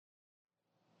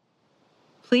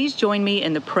Please join me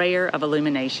in the prayer of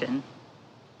illumination.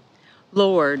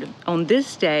 Lord, on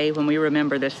this day when we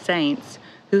remember the saints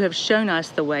who have shown us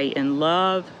the way in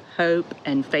love, hope,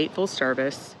 and faithful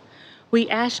service, we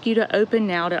ask you to open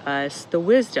now to us the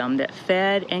wisdom that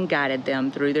fed and guided them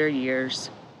through their years.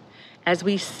 As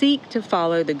we seek to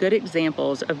follow the good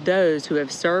examples of those who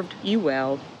have served you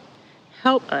well,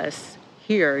 help us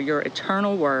hear your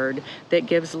eternal word that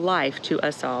gives life to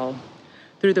us all.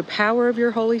 Through the power of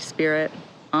your Holy Spirit,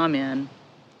 Amen.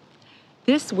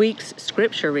 This week's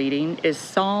scripture reading is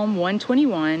Psalm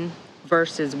 121,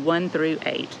 verses 1 through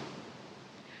 8.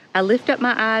 I lift up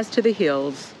my eyes to the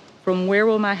hills. From where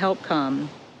will my help come?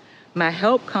 My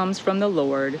help comes from the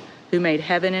Lord, who made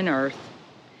heaven and earth.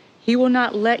 He will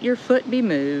not let your foot be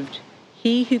moved.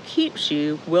 He who keeps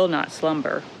you will not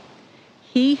slumber.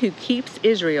 He who keeps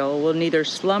Israel will neither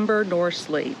slumber nor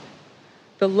sleep.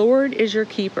 The Lord is your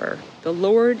keeper. The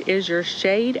Lord is your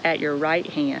shade at your right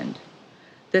hand.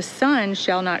 The sun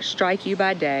shall not strike you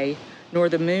by day, nor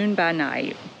the moon by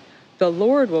night. The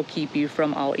Lord will keep you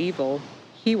from all evil.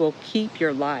 He will keep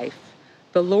your life.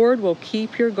 The Lord will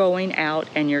keep your going out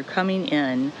and your coming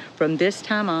in from this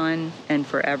time on and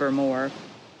forevermore.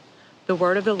 The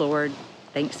word of the Lord.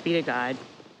 Thanks be to God.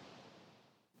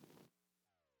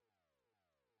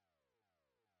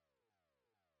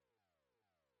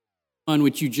 One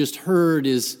which you just heard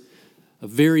is a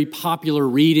very popular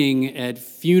reading at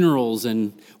funerals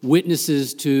and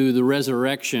witnesses to the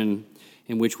resurrection,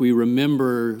 in which we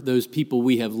remember those people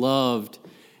we have loved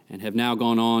and have now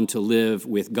gone on to live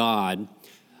with God.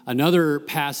 Another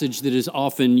passage that is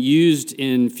often used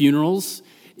in funerals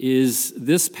is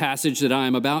this passage that I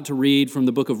am about to read from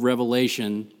the book of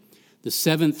Revelation, the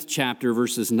 7th chapter,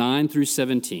 verses 9 through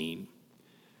 17.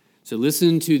 So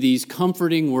listen to these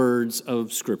comforting words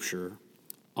of Scripture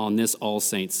on this All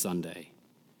Saints Sunday.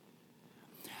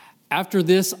 After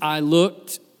this I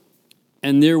looked,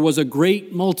 and there was a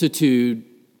great multitude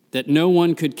that no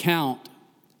one could count,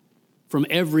 from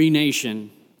every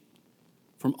nation,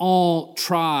 from all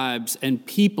tribes and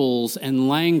peoples and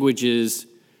languages,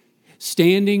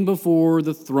 standing before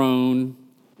the throne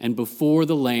and before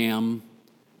the Lamb,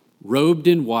 robed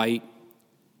in white,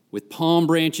 with palm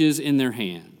branches in their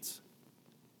hands.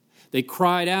 They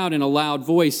cried out in a loud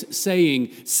voice, saying,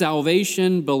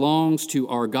 "Salvation belongs to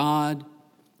our God,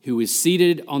 who is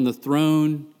seated on the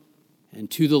throne,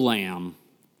 and to the Lamb."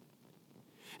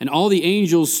 And all the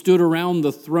angels stood around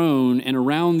the throne and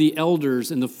around the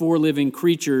elders and the four living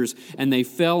creatures, and they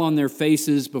fell on their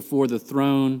faces before the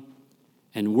throne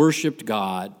and worshiped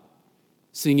God,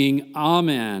 singing,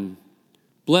 "Amen.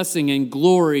 Blessing and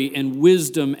glory and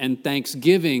wisdom and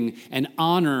thanksgiving and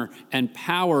honor and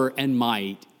power and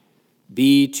might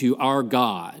be to our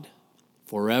God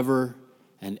forever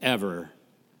and ever.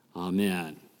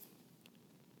 Amen."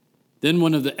 Then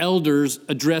one of the elders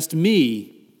addressed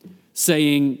me,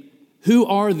 saying, "Who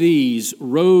are these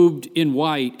robed in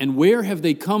white, and where have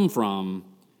they come from?"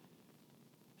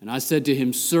 And I said to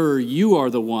him, "Sir, you are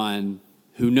the one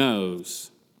who knows."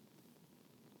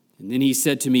 And then he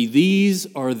said to me,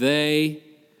 "These are they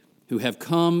who have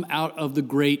come out of the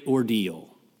great ordeal.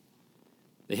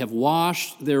 They have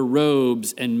washed their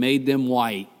robes and made them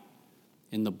white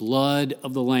in the blood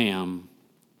of the Lamb.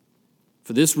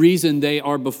 For this reason they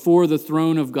are before the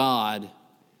throne of God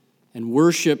and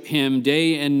worship him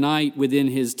day and night within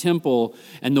his temple,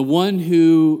 and the one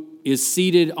who is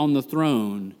seated on the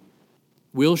throne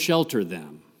will shelter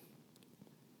them.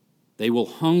 They will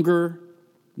hunger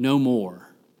no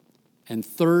more and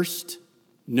thirst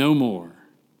no more.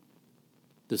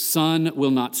 The sun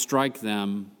will not strike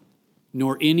them,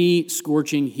 nor any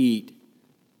scorching heat,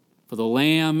 for the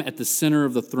Lamb at the center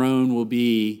of the throne will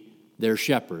be their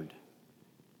shepherd,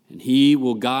 and he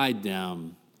will guide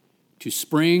them to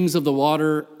springs of the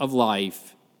water of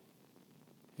life,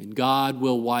 and God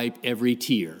will wipe every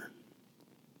tear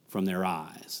from their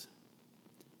eyes."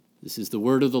 This is the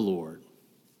word of the Lord.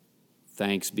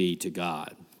 Thanks be to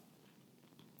God.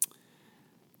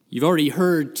 You've already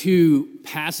heard two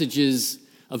passages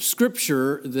of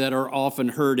Scripture that are often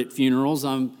heard at funerals.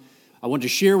 I want to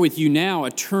share with you now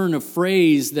a turn of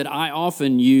phrase that I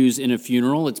often use in a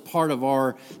funeral. It's part of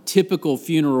our typical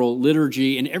funeral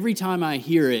liturgy, and every time I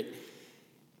hear it,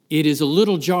 it is a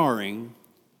little jarring,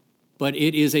 but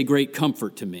it is a great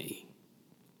comfort to me.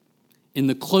 In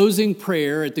the closing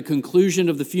prayer at the conclusion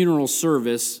of the funeral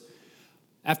service,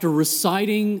 after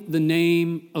reciting the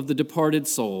name of the departed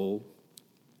soul,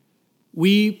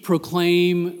 we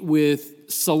proclaim with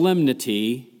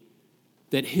solemnity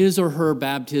that his or her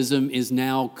baptism is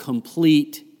now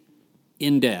complete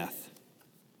in death.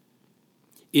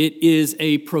 It is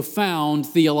a profound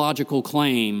theological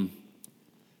claim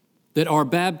that our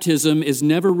baptism is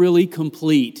never really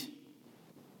complete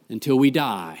until we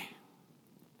die.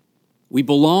 We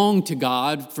belong to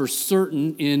God for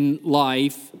certain in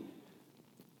life,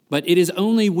 but it is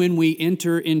only when we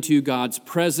enter into God's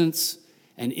presence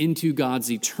and into God's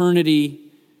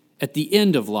eternity at the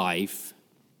end of life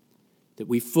that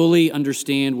we fully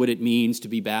understand what it means to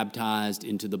be baptized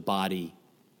into the body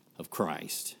of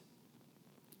Christ.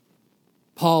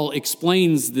 Paul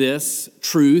explains this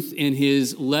truth in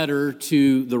his letter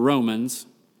to the Romans.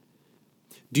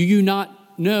 Do you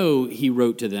not know, he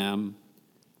wrote to them,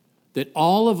 that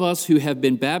all of us who have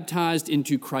been baptized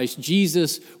into Christ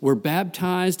Jesus were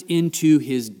baptized into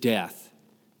his death?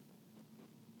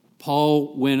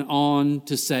 Paul went on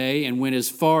to say, and went as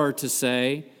far to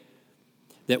say,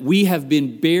 that we have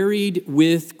been buried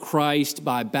with Christ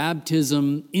by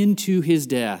baptism into his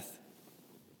death.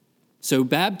 So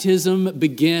baptism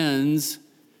begins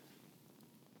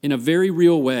in a very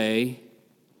real way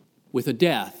with a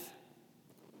death.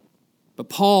 But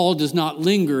Paul does not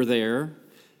linger there.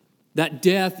 That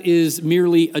death is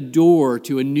merely a door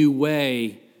to a new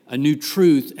way, a new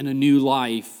truth, and a new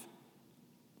life.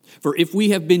 For if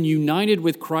we have been united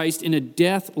with Christ in a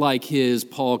death like his,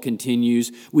 Paul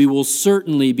continues, we will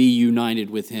certainly be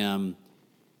united with him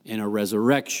in a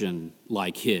resurrection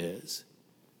like his.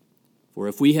 For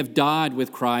if we have died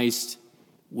with Christ,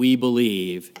 we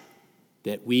believe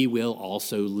that we will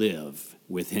also live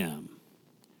with him.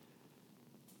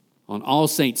 On All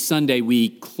Saints Sunday, we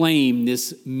claim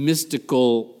this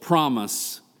mystical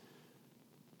promise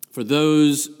for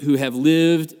those who have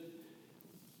lived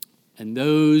and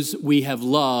those we have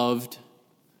loved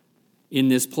in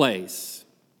this place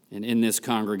and in this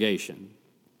congregation.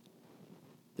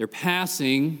 Their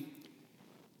passing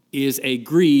is a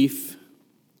grief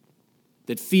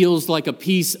that feels like a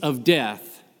piece of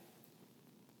death.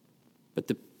 But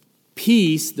the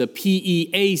peace, the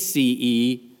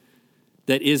P-E-A-C-E,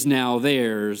 that is now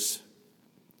theirs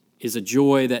is a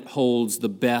joy that holds the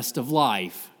best of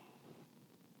life.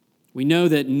 We know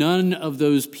that none of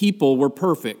those people were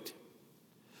perfect,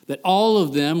 that all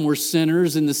of them were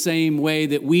sinners in the same way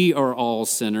that we are all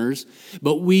sinners,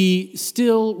 but we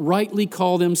still rightly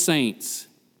call them saints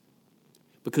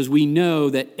because we know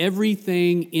that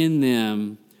everything in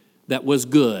them that was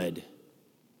good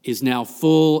is now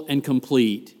full and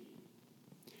complete,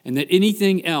 and that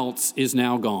anything else is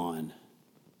now gone.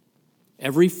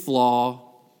 Every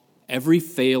flaw, every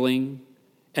failing,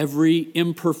 every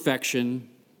imperfection,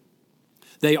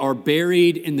 they are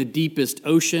buried in the deepest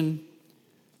ocean.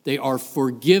 They are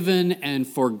forgiven and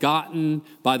forgotten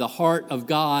by the heart of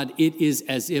God. It is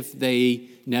as if they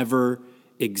never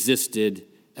existed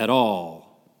at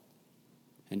all.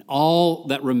 And all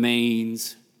that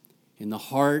remains in the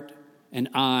heart and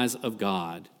eyes of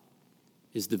God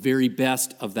is the very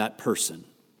best of that person.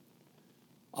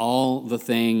 All the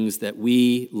things that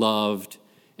we loved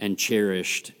and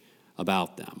cherished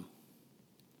about them.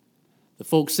 The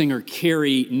folk singer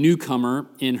Carrie Newcomer,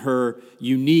 in her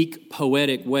unique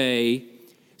poetic way,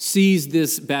 sees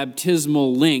this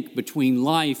baptismal link between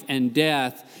life and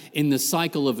death in the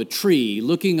cycle of a tree,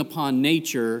 looking upon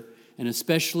nature and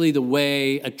especially the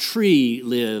way a tree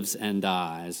lives and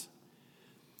dies.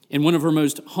 In one of her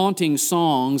most haunting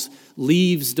songs,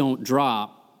 Leaves Don't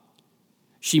Drop,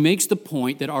 she makes the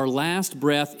point that our last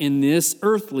breath in this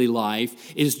earthly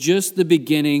life is just the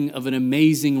beginning of an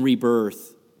amazing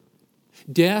rebirth.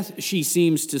 Death, she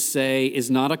seems to say, is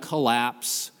not a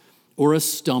collapse or a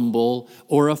stumble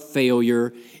or a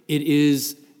failure. It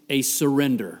is a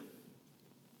surrender,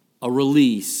 a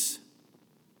release.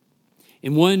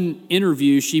 In one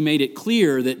interview, she made it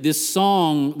clear that this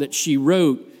song that she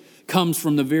wrote comes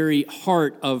from the very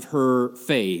heart of her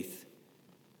faith.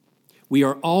 We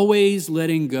are always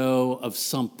letting go of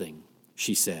something,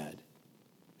 she said.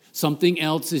 Something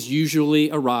else is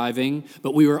usually arriving,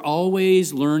 but we are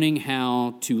always learning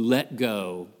how to let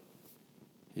go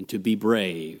and to be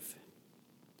brave.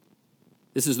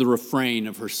 This is the refrain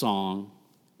of her song.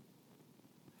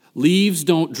 Leaves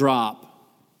don't drop,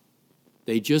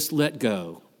 they just let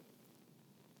go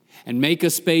and make a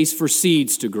space for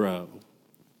seeds to grow.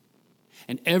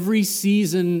 And every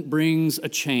season brings a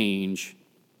change.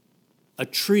 A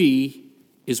tree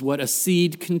is what a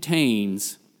seed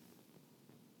contains.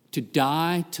 To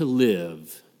die to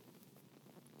live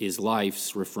is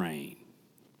life's refrain.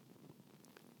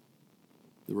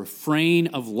 The refrain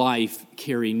of life,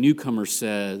 Carrie Newcomer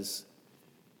says,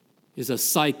 is a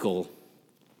cycle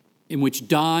in which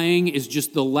dying is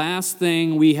just the last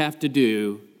thing we have to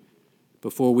do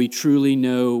before we truly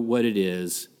know what it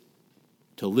is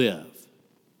to live.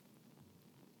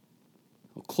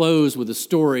 close with a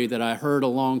story that I heard a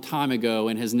long time ago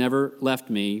and has never left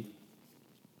me.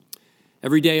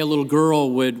 Every day, a little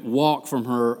girl would walk from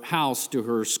her house to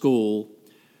her school.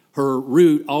 Her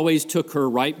route always took her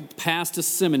right past a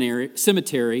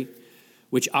cemetery,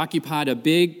 which occupied a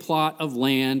big plot of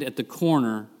land at the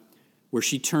corner where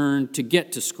she turned to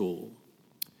get to school.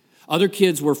 Other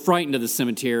kids were frightened of the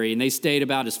cemetery, and they stayed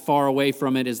about as far away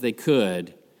from it as they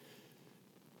could.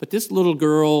 But this little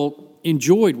girl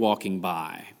enjoyed walking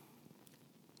by.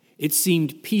 It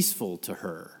seemed peaceful to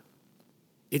her.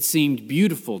 It seemed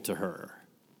beautiful to her,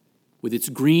 with its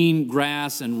green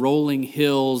grass and rolling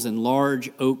hills and large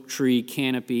oak tree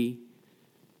canopy.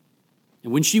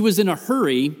 And when she was in a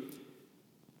hurry,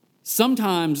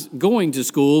 sometimes going to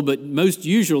school, but most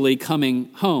usually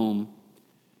coming home,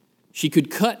 she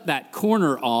could cut that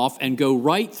corner off and go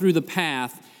right through the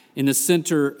path in the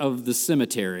center of the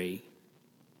cemetery.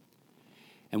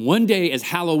 And one day, as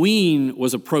Halloween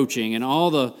was approaching and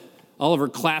all of her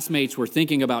classmates were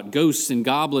thinking about ghosts and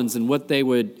goblins and what they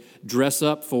would dress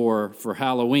up for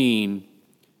Halloween,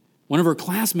 one of her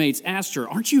classmates asked her,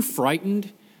 "Aren't you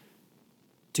frightened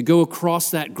to go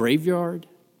across that graveyard?"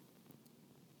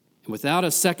 And without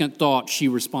a second thought, she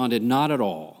responded, "Not at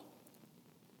all.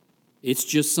 It's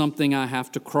just something I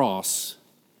have to cross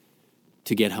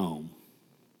to get home."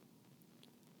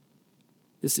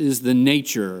 This is the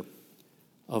nature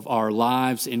of our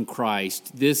lives in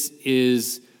Christ. This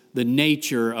is the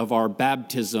nature of our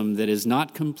baptism that is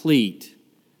not complete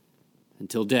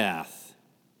until death.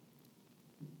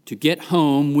 To get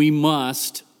home, we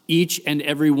must, each and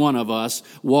every one of us,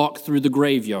 walk through the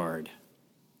graveyard.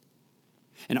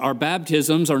 And our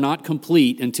baptisms are not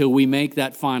complete until we make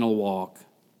that final walk.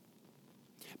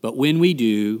 But when we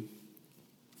do,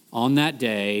 on that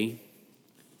day,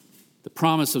 the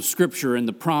promise of Scripture and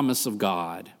the promise of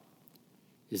God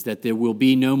is that there will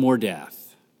be no more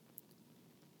death.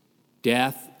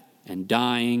 Death and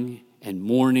dying and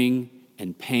mourning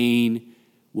and pain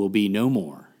will be no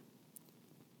more.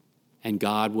 And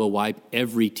God will wipe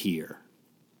every tear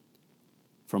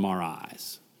from our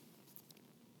eyes.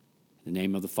 In the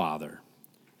name of the Father,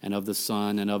 and of the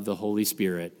Son, and of the Holy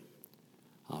Spirit.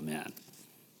 Amen.